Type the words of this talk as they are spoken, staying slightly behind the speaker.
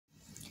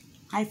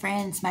Hi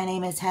friends, my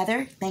name is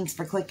Heather. Thanks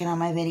for clicking on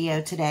my video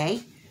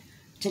today.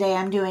 Today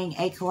I'm doing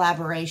a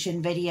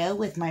collaboration video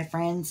with my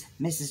friends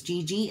Mrs.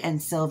 Gigi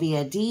and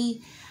Sylvia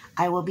D.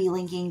 I will be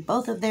linking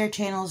both of their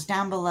channels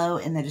down below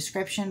in the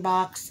description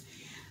box.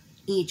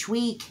 Each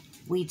week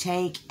we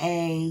take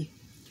a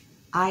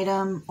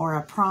item or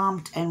a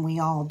prompt and we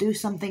all do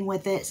something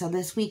with it. So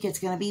this week it's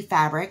going to be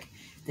fabric.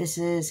 This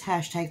is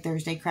hashtag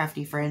Thursday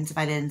Crafty Friends if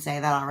I didn't say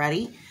that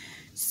already.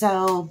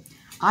 So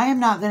I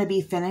am not going to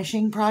be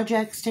finishing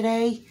projects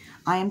today.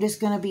 I am just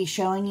going to be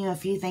showing you a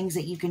few things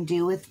that you can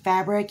do with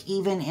fabric,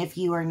 even if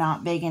you are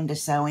not big into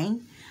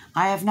sewing.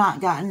 I have not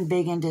gotten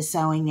big into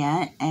sewing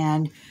yet,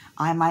 and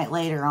I might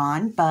later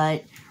on,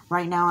 but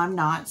right now I'm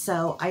not.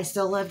 So I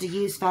still love to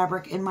use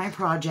fabric in my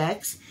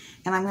projects,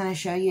 and I'm going to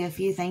show you a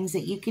few things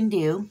that you can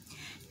do.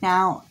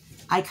 Now,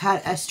 I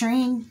cut a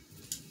string,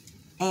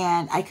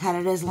 and I cut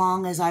it as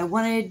long as I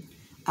wanted,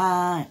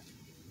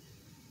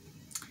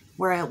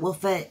 where it will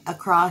fit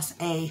across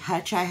a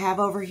hutch I have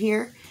over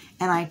here,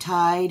 and I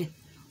tied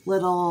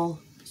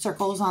little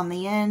circles on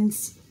the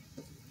ends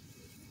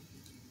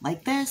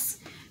like this.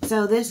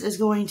 So this is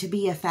going to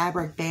be a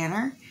fabric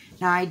banner.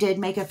 Now I did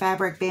make a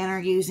fabric banner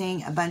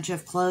using a bunch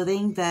of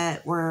clothing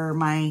that were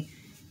my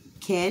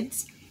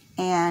kids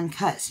and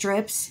cut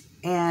strips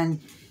and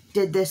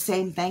did this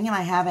same thing, and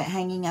I have it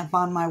hanging up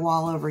on my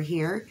wall over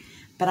here.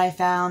 But I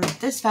found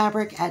this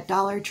fabric at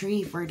Dollar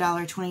Tree for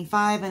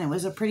 $1.25, and it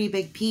was a pretty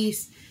big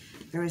piece.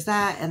 There was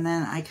that, and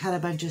then I cut a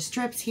bunch of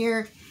strips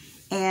here,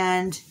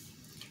 and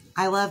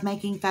I love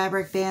making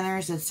fabric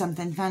banners. It's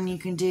something fun you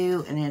can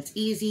do, and it's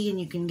easy,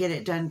 and you can get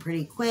it done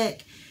pretty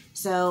quick.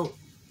 So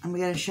I'm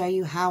going to show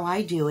you how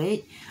I do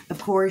it. Of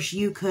course,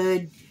 you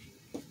could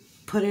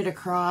put it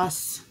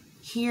across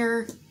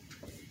here,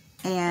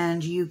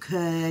 and you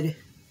could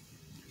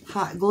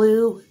hot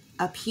glue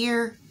up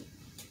here,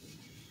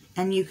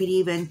 and you could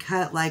even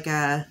cut like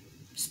a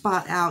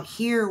spot out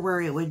here where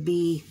it would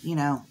be, you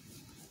know,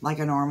 like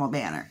a normal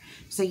banner.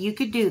 So you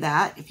could do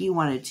that if you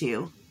wanted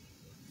to.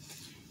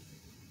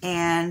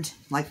 And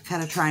like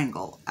cut a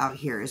triangle out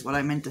here is what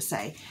I meant to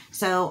say.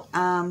 So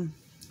I'm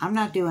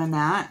not doing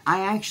that.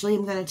 I actually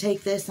am going to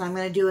take this and I'm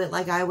going to do it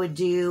like I would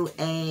do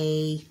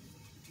a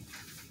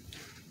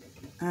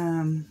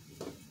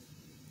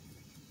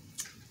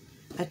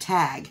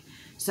tag.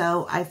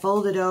 So I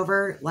fold it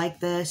over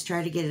like this,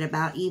 try to get it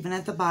about even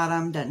at the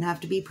bottom. Doesn't have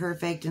to be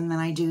perfect. And then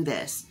I do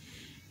this.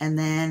 And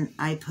then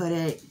I put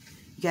it,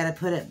 you got to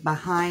put it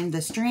behind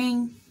the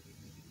string,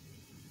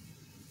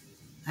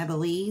 I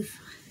believe.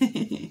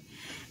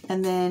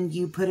 And then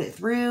you put it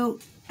through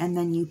and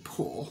then you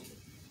pull.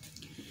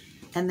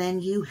 And then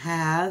you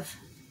have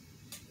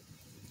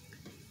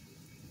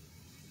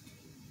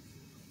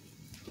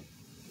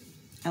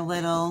a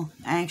little,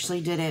 I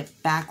actually did it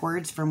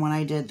backwards from when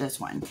I did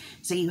this one.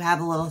 So you have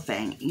a little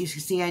thing. You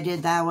can see I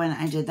did that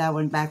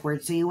one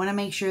backwards. So you want to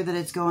make sure that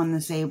it's going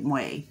the same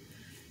way.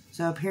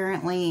 So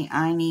apparently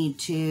I need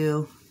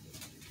to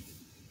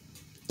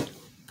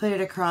put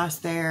it across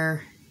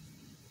there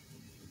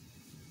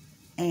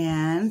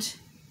and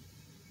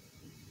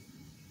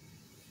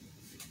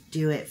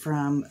do it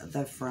from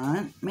the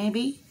front,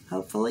 maybe,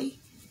 hopefully,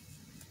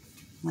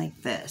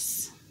 like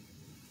this.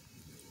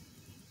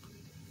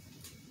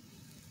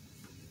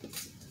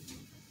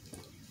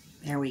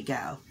 There we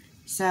go.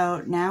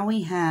 So now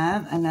we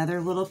have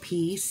another little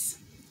piece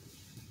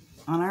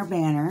on our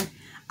banner.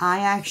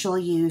 I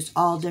actually used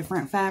all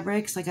different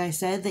fabrics, like I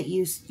said, that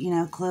used, you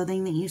know,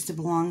 clothing that used to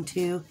belong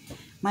to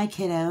my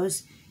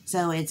kiddos.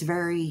 So it's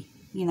very,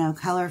 you know,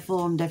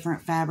 colorful and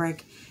different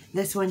fabric.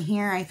 This one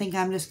here, I think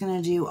I'm just going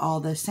to do all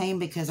the same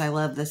because I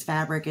love this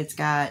fabric. It's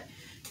got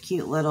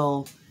cute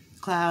little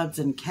clouds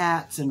and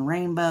cats and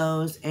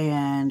rainbows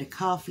and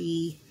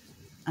coffee,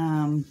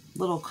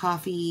 little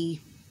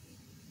coffee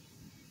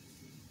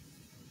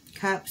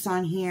cups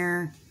on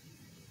here,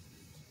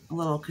 a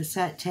little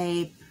cassette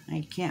tape.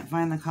 I can't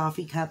find the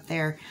coffee cup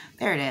there.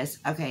 There it is.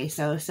 Okay,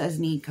 so it says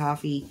need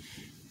coffee.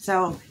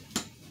 So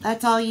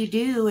that's all you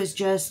do is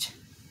just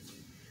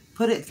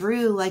put it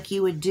through like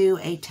you would do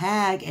a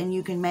tag, and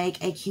you can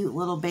make a cute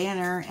little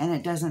banner, and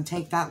it doesn't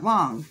take that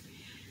long.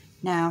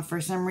 Now, for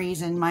some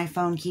reason, my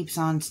phone keeps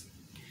on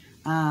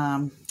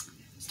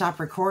stop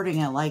recording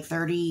at like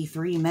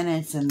 33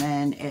 minutes, and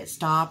then it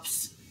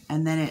stops,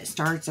 and then it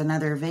starts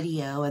another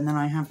video, and then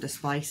I have to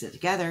splice it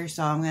together.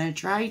 So I'm going to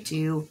try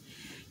to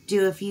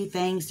do a few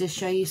things to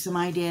show you some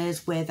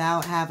ideas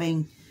without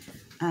having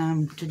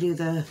to do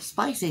the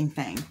splicing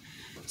thing.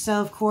 So,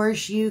 of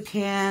course, you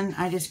can,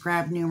 I just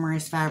grabbed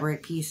numerous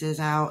fabric pieces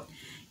out.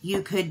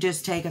 You could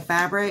just take a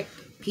fabric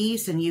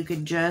piece and you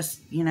could just,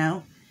 you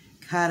know,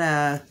 cut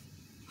a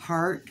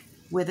heart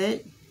with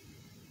it.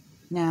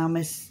 Now,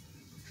 Miss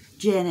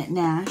Janet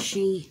Nash,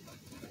 she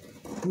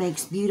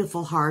makes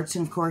beautiful hearts,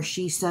 and, of course,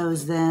 she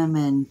sews them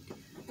and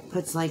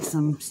puts, like,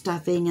 some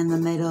stuffing in the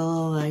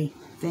middle, I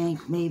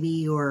think,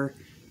 maybe, or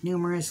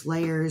numerous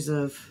layers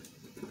of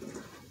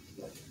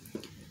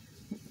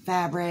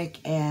fabric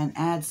and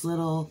adds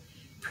little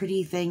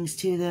pretty things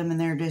to them, and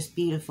they're just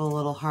beautiful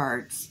little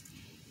hearts.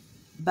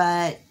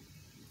 But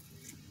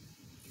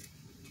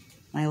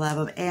I love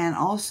them. And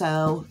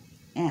also,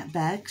 Aunt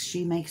Bex,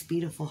 she makes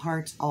beautiful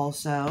hearts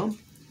also.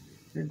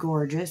 They're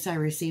gorgeous. I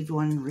received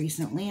one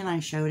recently and I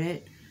showed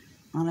it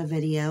on a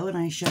video, and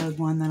I showed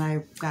one that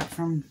I got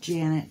from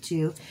Janet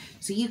too.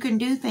 So you can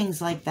do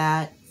things like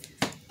that,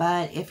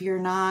 but if you're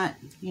not,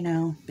 you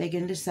know, big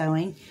into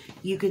sewing,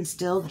 you can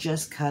still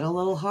just cut a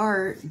little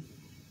heart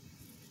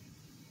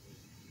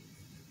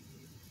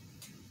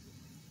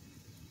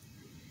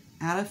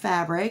out of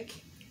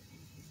fabric,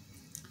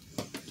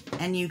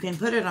 and you can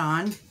put it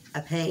on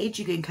a page.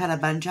 You can cut a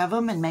bunch of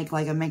them and make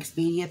like a mixed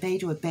media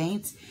page with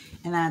paints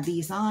and add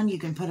these on. You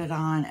can put it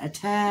on a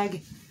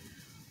tag,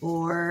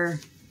 or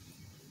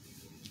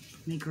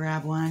let me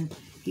grab one.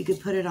 You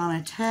could put it on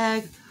a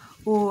tag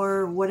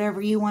or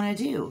whatever you want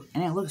to do,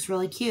 and it looks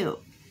really cute.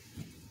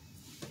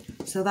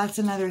 So that's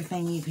another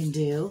thing you can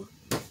do.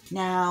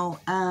 Now,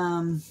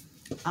 I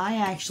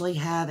actually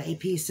have a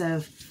piece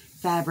of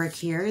fabric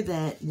here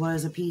that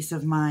was a piece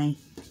of my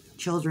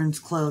children's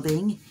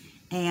clothing,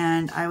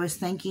 and I was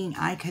thinking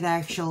I could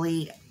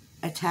actually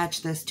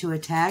attach this to a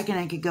tag, and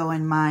I could go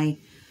in my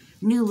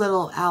new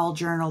little owl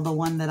journal, the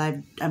one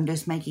that I'm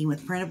just making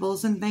with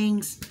printables and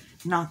things,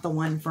 not the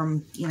one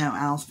from, you know,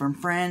 Owls from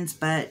Friends,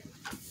 but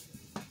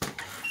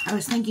I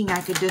was thinking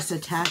I could just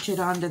attach it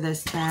onto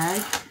this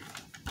tag.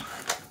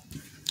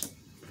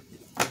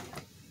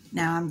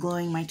 Now I'm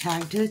gluing my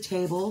tag to the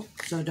table,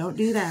 so don't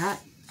do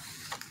that.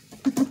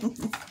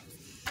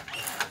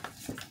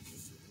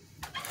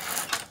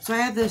 So I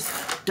have this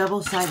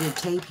double-sided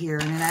tape here,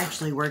 and it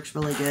actually works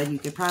really good. You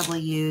could probably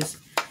use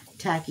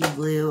tacky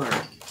glue or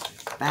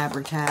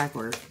Fabri-Tac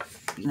or,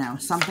 you know,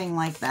 something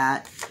like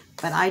that.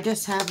 But I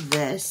just have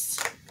this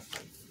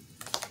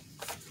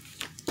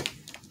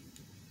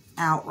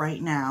out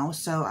right now,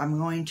 so I'm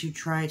going to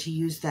try to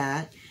use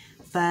that.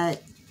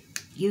 But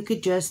you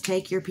could just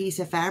take your piece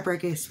of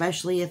fabric,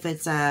 especially if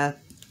it's a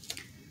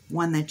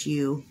one that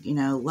you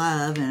know,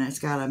 love, and it's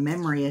got a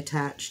memory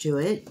attached to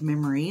it,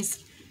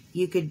 memories.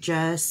 You could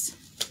just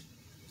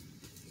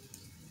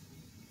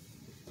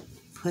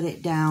put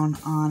it down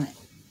on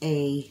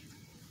a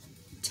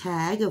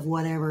tag of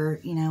whatever,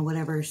 you know,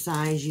 whatever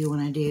size you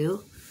want to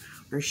do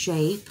or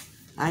shape.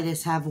 I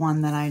just have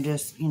one that I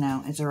just, you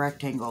know, it's a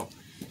rectangle.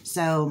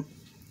 So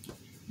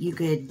you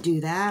could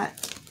do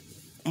that,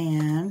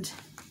 and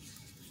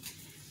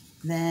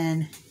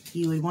then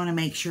you would want to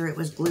make sure it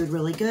was glued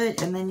really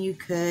good, and then you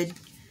could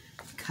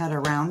cut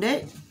around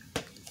it.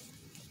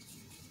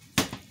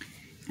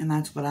 And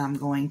that's what I'm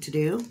going to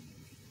do.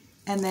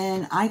 And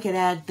then I could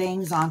add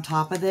things on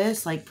top of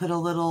this, like put a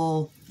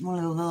little, one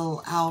of the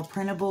little owl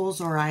printables,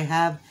 or I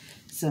have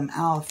some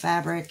owl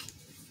fabric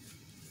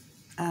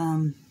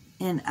in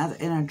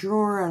a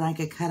drawer, and I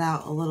could cut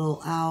out a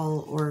little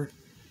owl or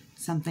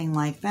something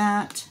like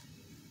that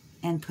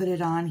and put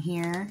it on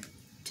here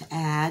to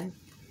add.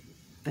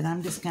 But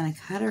I'm just going to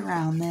cut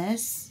around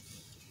this.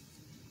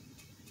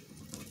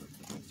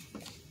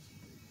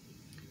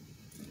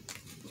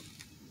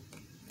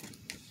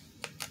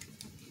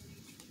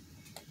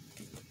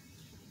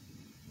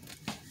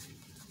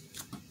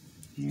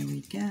 There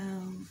we go.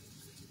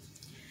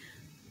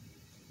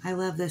 I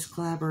love this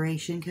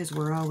collaboration because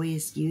we're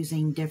always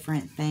using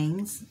different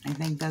things. I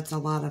think that's a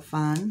lot of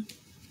fun.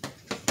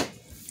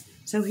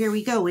 So here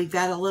we go. We've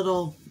got a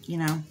little, you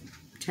know,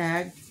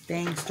 tag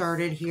thing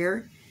started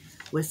here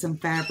with some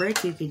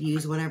fabric. You could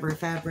use whatever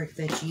fabric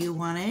that you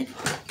wanted.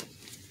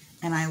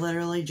 And I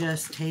literally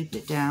just taped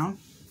it down.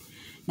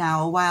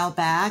 Now, a while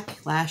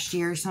back, last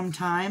year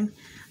sometime,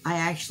 I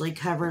actually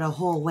covered a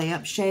whole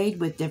lampshade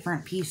with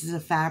different pieces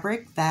of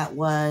fabric that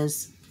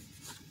was,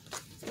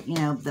 you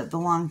know, that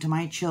belonged to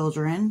my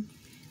children.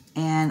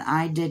 And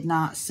I did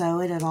not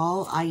sew it at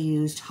all. I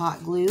used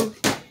hot glue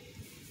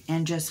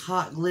and just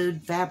hot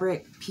glued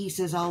fabric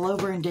pieces all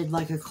over and did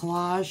like a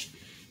collage.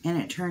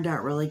 And it turned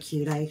out really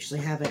cute. I actually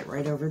have it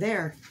right over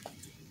there.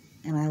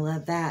 And I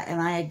love that. And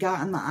I had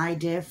gotten the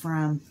idea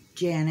from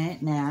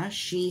Janet Nash.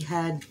 She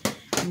had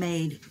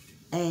made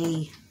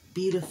a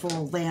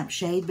beautiful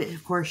lampshade, but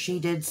of course she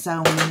did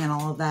sewing and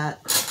all of that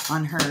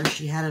on her.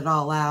 She had it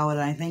all out,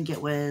 and I think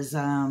it was,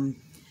 I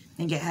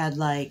think it had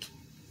like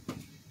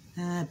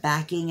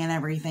backing and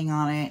everything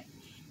on it,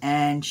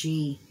 and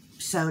she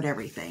sewed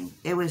everything.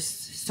 It was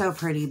so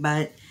pretty,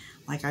 but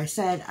like I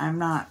said, I'm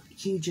not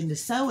huge into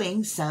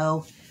sewing,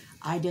 so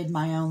I did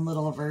my own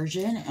little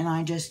version, and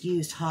I just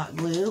used hot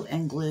glue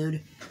and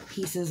glued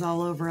pieces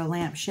all over a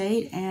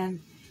lampshade,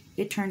 and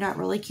it turned out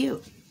really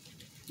cute.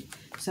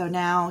 So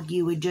now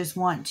you would just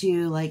want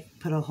to like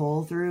put a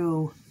hole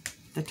through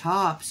the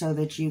top so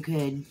that you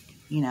could,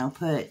 you know,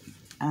 put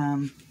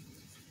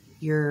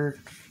your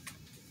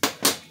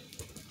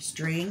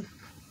string,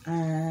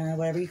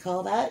 whatever you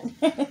call that.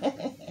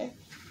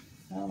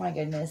 Oh my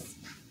goodness.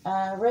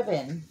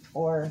 Ribbon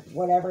or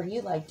whatever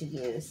you like to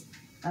use.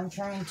 I'm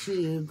trying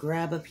to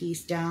grab a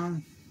piece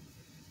out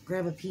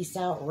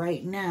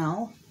right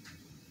now.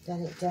 Got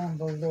it down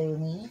below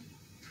me.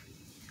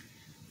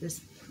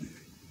 This,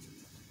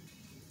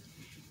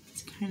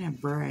 it's kind of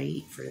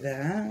bright for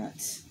that.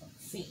 Let's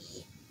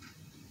see.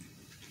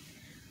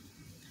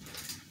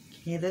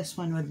 Okay, this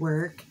one would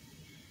work.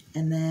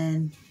 And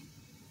then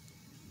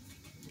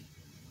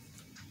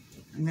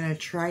I'm going to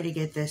try to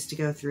get this to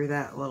go through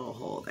that little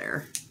hole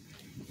there.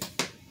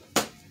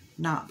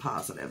 Not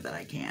positive that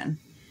I can,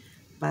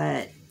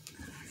 but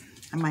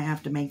I might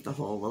have to make the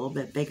hole a little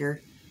bit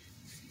bigger.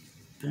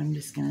 But I'm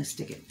just going to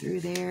stick it through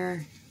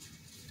there.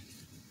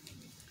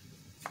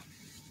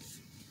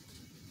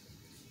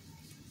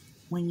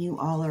 When you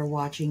all are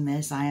watching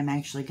this, I am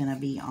actually going to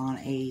be on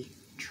a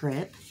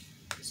trip.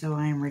 So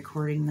I am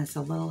recording this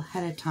a little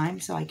ahead of time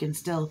so I can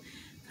still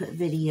put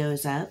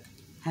videos up,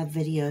 have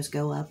videos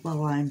go up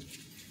while I'm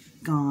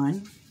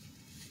gone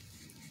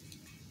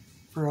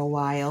for a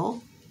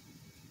while.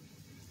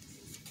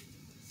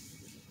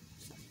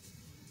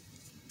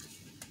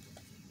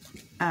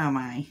 Oh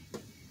my.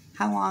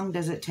 How long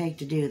does it take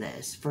to do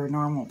this for a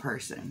normal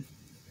person?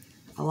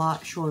 A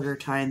lot shorter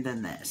time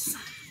than this.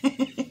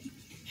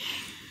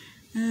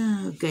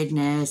 Oh,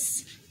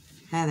 goodness.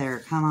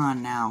 Heather, come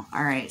on now.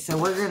 All right, so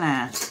we're going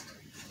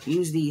to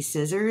use these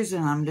scissors,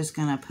 and I'm just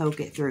going to poke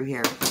it through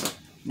here.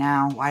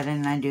 Now, why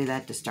didn't I do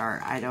that to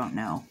start? I don't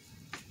know.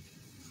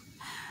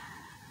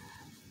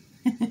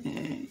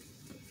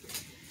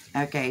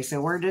 Okay,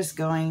 so we're just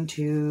going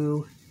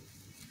to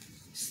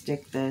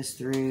stick this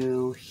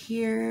through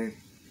here.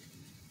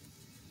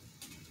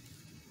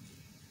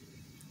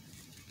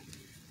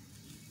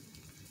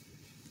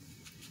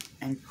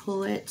 And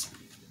pull it.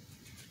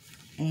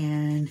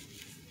 And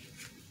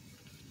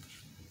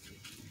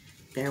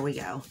there we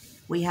go.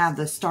 We have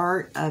the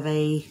start of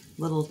a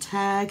little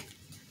tag.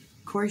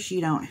 Of course,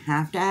 you don't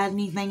have to add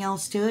anything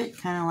else to it.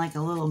 Kind of like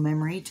a little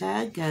memory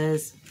tag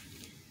because,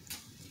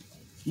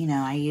 you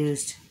know, I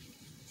used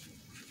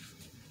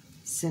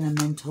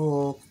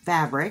sentimental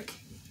fabric.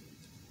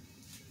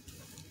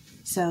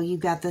 So you've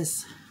got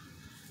this.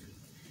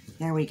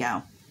 There we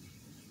go.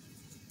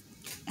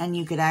 And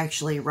you could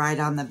actually write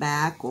on the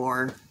back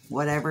or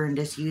whatever and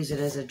just use it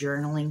as a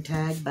journaling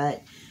tag,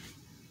 but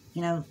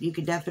you know, you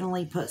could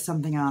definitely put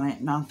something on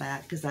it, not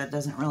that because that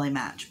doesn't really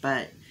match,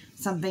 but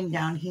something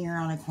down here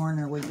on a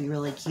corner would be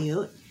really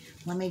cute.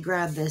 Let me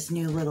grab this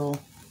new little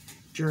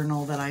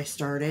journal that I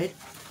started,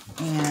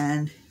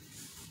 and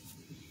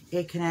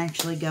it can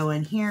actually go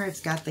in here.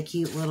 It's got the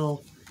cute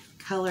little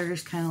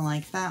colors, kind of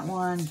like that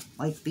one,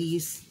 like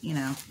these, you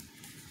know,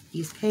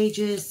 these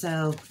pages,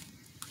 so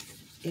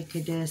it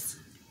could just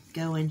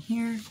go in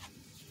here.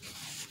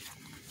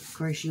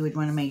 Of course, you would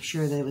want to make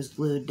sure that it was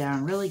glued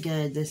down really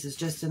good. This is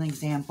just an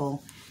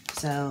example.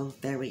 So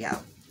there we go.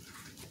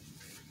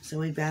 So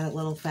we've got a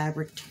little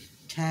fabric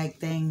tag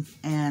thing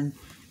and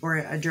or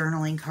a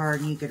journaling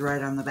card, and you could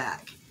write on the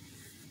back.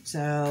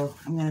 So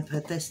I'm going to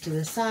put this to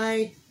the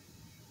side.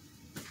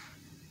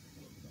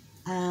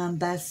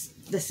 That's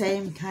the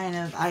same kind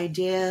of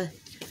idea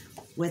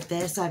with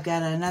this. I've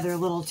got another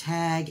little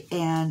tag,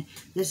 and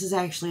this is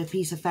actually a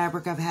piece of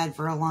fabric I've had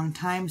for a long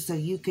time, so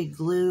you could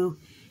glue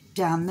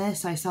down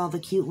this. I saw the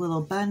cute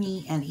little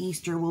bunny, and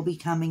Easter will be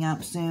coming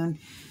up soon,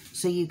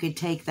 so you could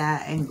take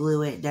that and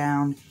glue it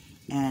down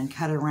and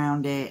cut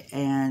around it.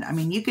 And I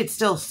mean, you could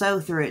still sew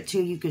through it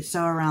too. You could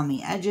sew around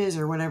the edges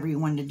or whatever you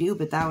wanted to do,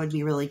 but that would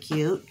be really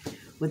cute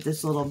with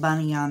this little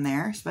bunny on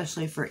there,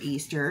 especially for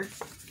Easter.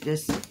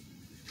 Just,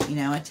 you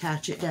know,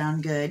 attach it down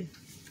good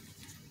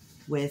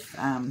with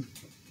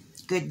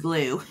good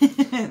glue.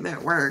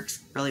 That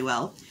works really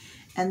well.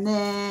 And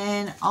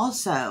then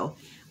also,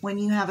 when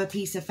you have a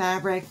piece of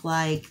fabric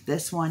like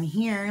this one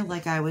here,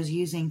 like I was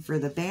using for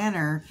the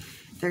banner,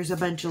 there's a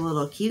bunch of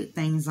little cute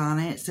things on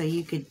it, so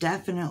you could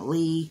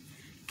definitely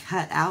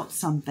cut out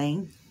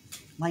something,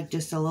 like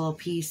just a little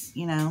piece,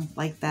 you know,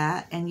 like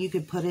that, and you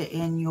could put it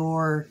in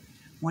your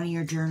one of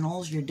your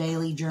journals, your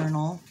daily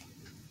journal,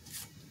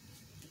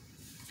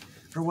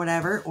 or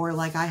whatever. Or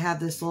like I have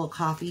this little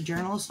coffee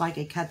journal, so I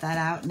could cut that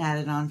out and add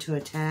it onto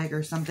a tag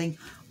or something,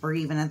 or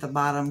even at the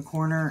bottom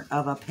corner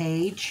of a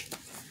page.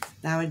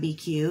 That would be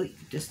cute.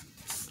 Just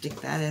stick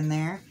that in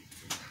there.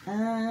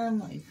 Let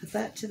me put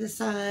that to the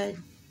side.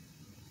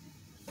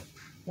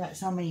 Got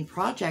so many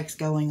projects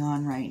going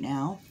on right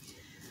now.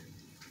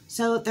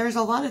 So there's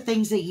a lot of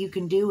things that you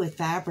can do with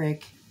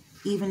fabric,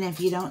 even if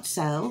you don't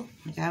sew,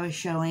 like I was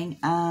showing.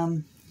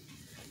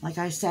 Like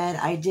I said,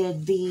 I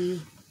did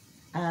the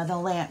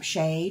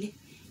lampshade,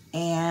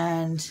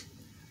 and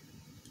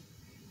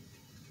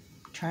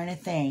I'm trying to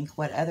think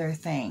what other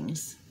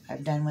things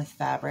I've done with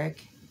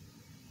fabric.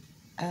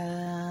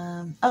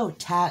 Oh,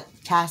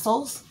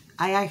 tassels.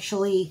 I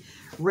actually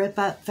rip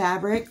up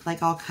fabric,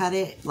 like I'll cut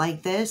it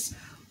like this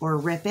or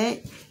rip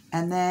it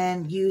and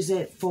then use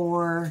it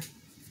for,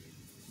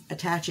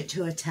 attach it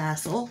to a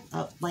tassel,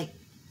 like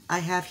I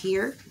have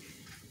here.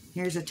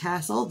 Here's a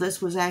tassel.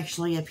 This was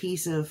actually a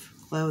piece of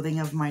clothing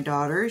of my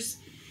daughter's,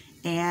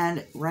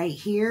 and right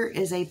here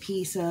is a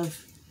piece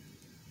of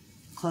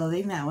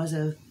clothing that was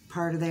a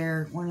part of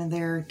their, one of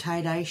their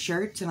tie-dye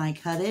shirts, and I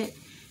cut it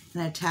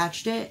and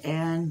attached it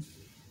and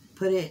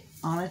put it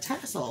on a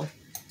tassel.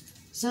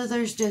 So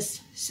there's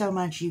just so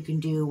much you can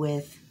do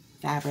with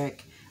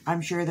fabric.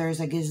 I'm sure there's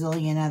a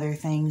gazillion other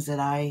things that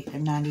I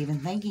am not even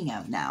thinking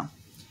of now.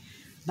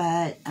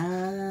 But,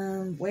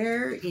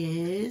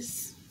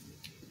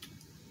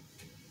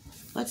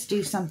 let's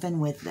do something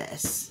with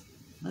this.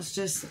 Let's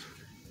just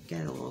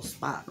get a little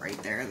spot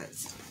right there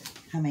that's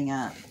coming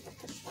up.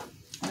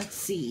 Let's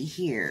see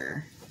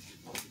here.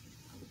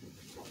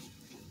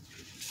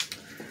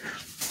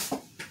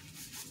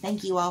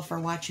 Thank you all for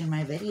watching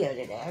my video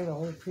today. I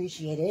really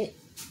appreciate it.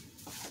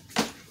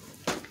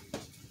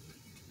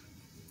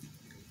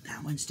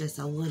 That one's just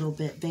a little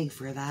bit big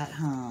for that,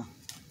 huh?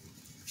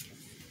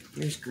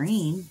 There's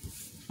green.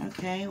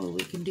 Okay, well,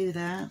 we can do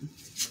that.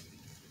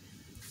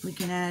 We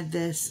can add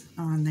this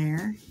on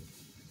there.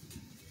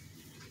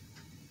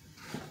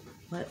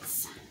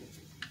 Let's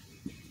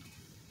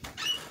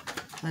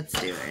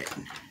do it.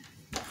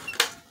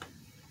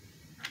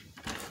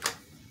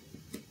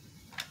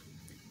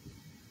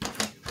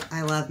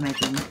 I love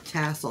making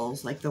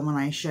tassels like the one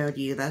I showed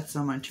you. That's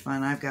so much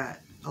fun. I've got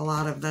a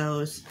lot of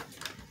those.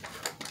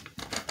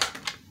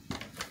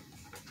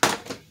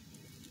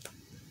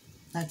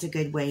 That's a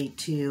good way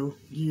to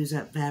use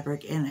up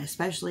fabric, and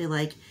especially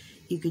like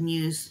you can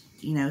use,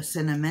 you know,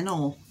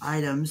 sentimental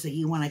items that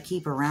you want to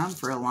keep around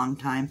for a long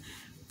time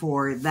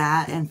for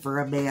that and for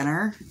a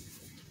banner.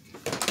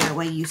 That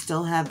way you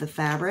still have the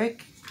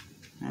fabric.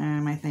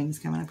 My thing's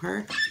coming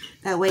apart.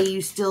 That way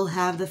you still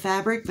have the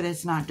fabric, but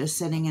it's not just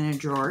sitting in a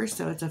drawer.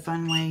 So it's a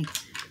fun way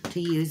to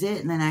use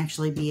it and then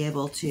actually be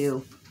able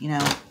to, you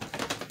know,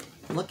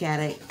 look at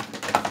it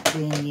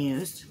being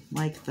used.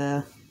 Like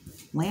the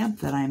lamp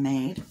that I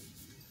made.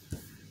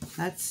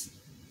 That's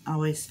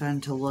always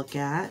fun to look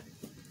at.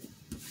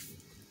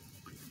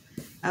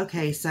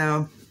 Okay,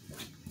 so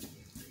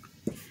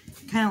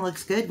kind of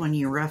looks good when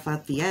you rough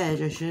up the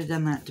edge. I should have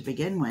done that to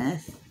begin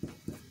with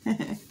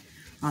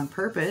on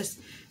purpose.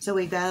 So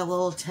we got a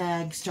little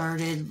tag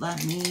started.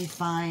 Let me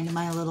find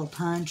my little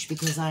punch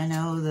because I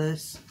know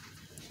this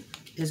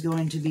is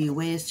going to be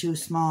ways too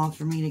small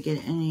for me to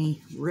get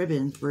any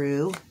ribbon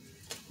through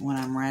when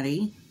I'm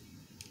ready.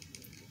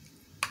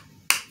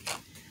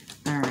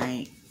 All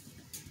right,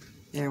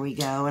 there we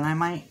go. And I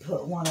might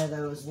put one of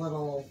those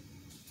little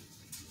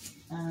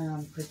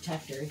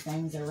protector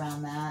things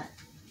around that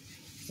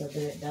so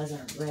that it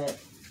doesn't rip.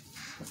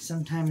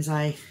 Sometimes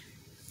I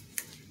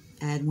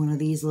add one of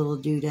these little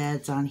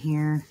doodads on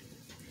here,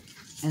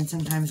 and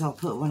sometimes I'll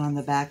put one on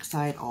the back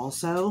side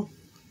also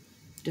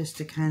just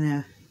to kind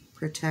of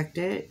protect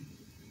it.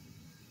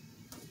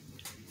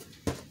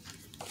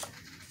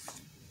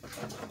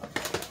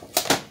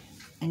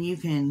 And you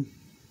can,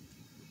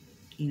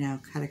 you know,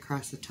 cut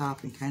across the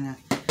top and kind of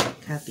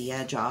cut the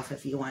edge off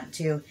if you want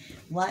to.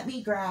 Let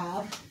me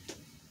grab,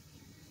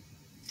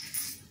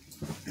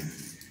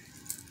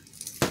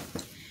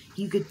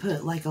 you could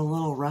put like a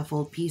little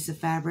ruffled piece of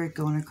fabric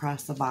going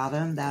across the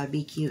bottom. That would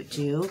be cute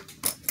too.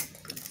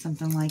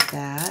 Something like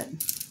that.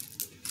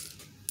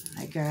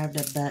 I grabbed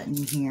a button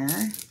here,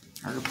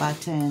 or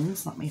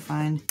buttons. Let me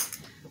find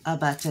a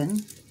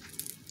button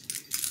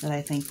that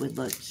I think would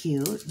look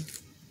cute.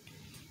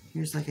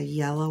 Here's like a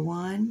yellow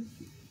one.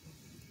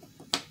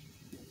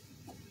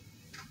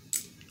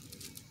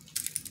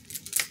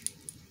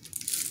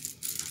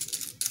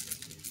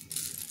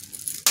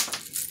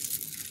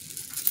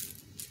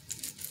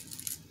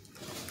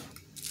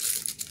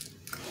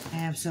 I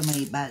have so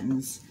many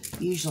buttons.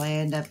 Usually I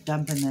end up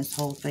dumping this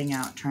whole thing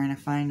out trying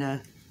to find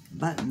a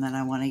button that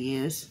I want to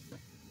use.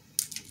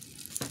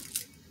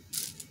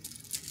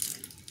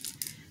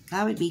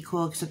 That would be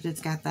cool, except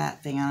it's got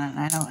that thing on it, and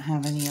I don't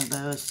have any of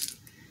those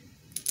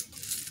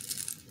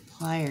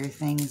plier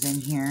things in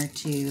here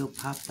to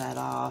pop that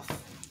off,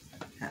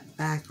 that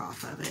back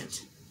off of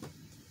it.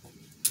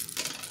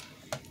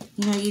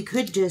 You know, you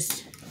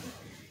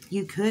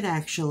could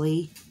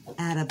actually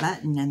add a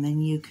button, and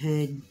then you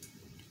could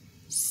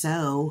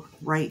sew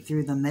right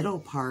through the middle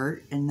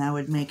part, and that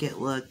would make it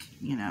look,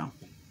 you know,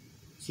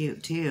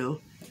 cute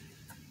too,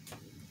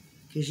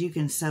 because you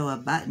can sew a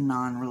button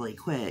on really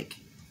quick.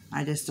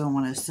 I just don't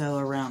want to sew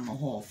around the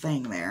whole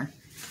thing there.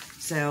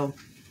 So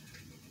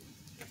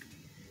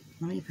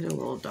let me put a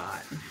little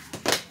dot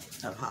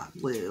of hot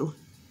glue,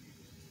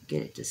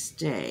 get it to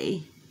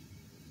stay.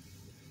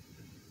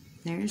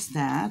 There's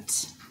that.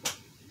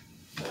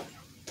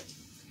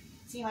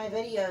 See, my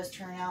videos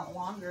turn out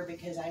longer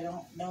because I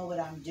don't know what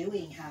I'm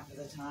doing half of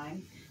the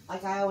time.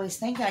 Like I always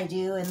think I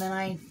do, and then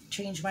I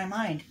change my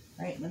mind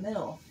right in the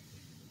middle.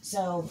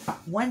 So,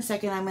 1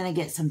 second, I'm going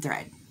to get some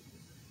thread.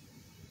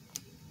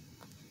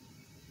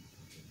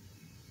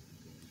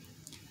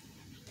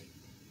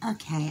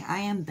 Okay, I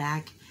am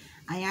back.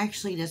 I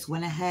actually just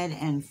went ahead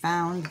and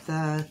found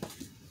the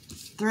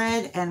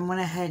thread and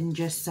went ahead and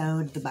just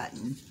sewed the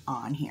button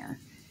on here.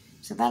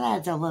 So that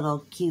adds a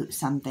little cute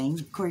something.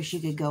 Of course, you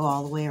could go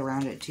all the way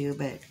around it too,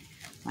 but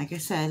like I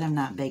said, I'm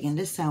not big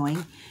into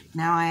sewing.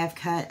 Now I have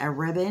cut a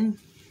ribbon,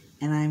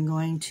 and I'm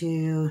going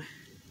to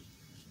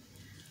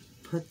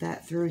put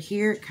that through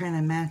here. It kind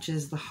of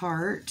matches the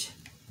heart.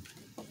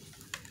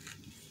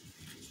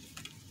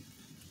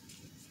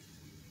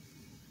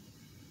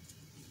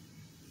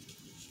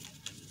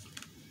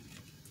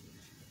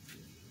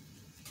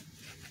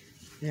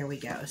 There we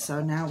go.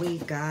 So now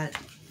we've got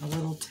a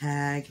little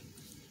tag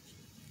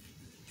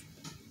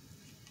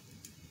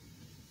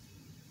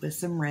with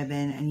some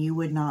ribbon, and you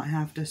would not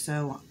have to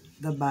sew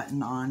the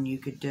button on. You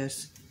could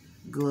just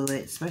glue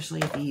it,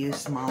 especially if you use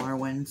smaller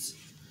ones,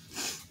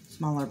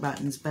 smaller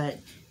buttons. But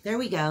there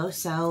we go.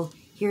 So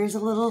here's a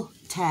little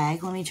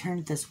tag. Let me turn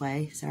it this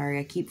way. Sorry,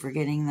 I keep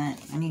forgetting that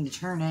I need to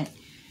turn it.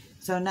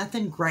 So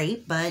nothing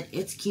great, but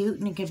it's cute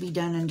and it can be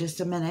done in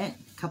just a minute,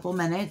 couple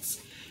minutes.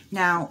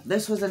 Now,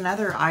 this was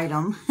another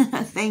item,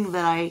 a thing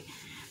that I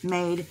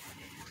made.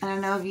 I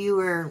don't know if you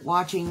were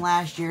watching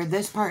last year.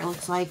 This part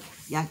looks like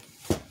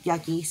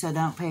yucky, so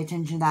don't pay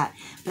attention to that.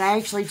 But I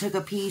actually took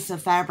a piece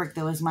of fabric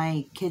that was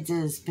my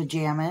kids'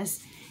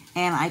 pajamas,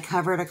 and I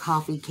covered a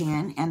coffee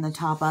can and the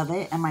top of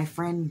it, and my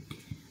friend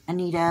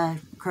Anita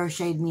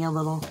crocheted me a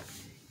little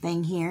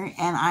thing here,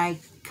 and I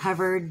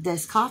covered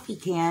this coffee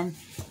can,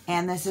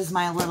 and this is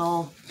my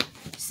little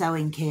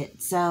sewing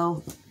kit.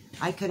 So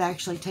I could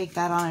actually take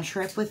that on a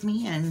trip with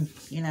me and,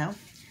 you know,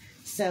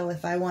 sew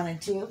if I wanted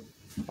to,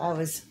 if I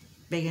was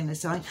big into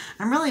sewing.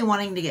 I'm really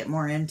wanting to get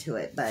more into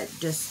it, but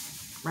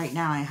just right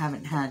now I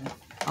haven't had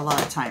a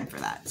lot of time for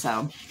that.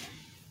 So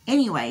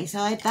anyway,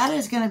 so that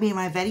is going to be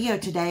my video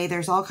today.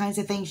 There's all kinds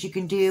of things you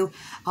can do.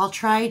 I'll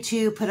try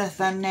to put a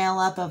thumbnail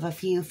up of a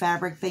few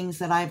fabric things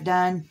that I've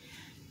done,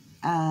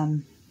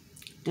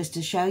 just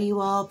to show you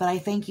all. But I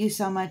thank you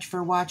so much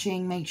for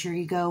watching. Make sure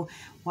you go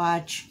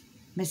watch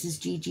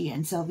Mrs. Gigi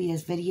and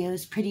Sylvia's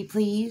videos, pretty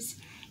please.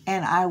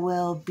 And I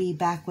will be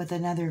back with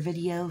another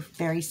video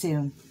very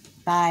soon.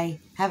 Bye.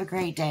 Have a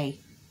great day.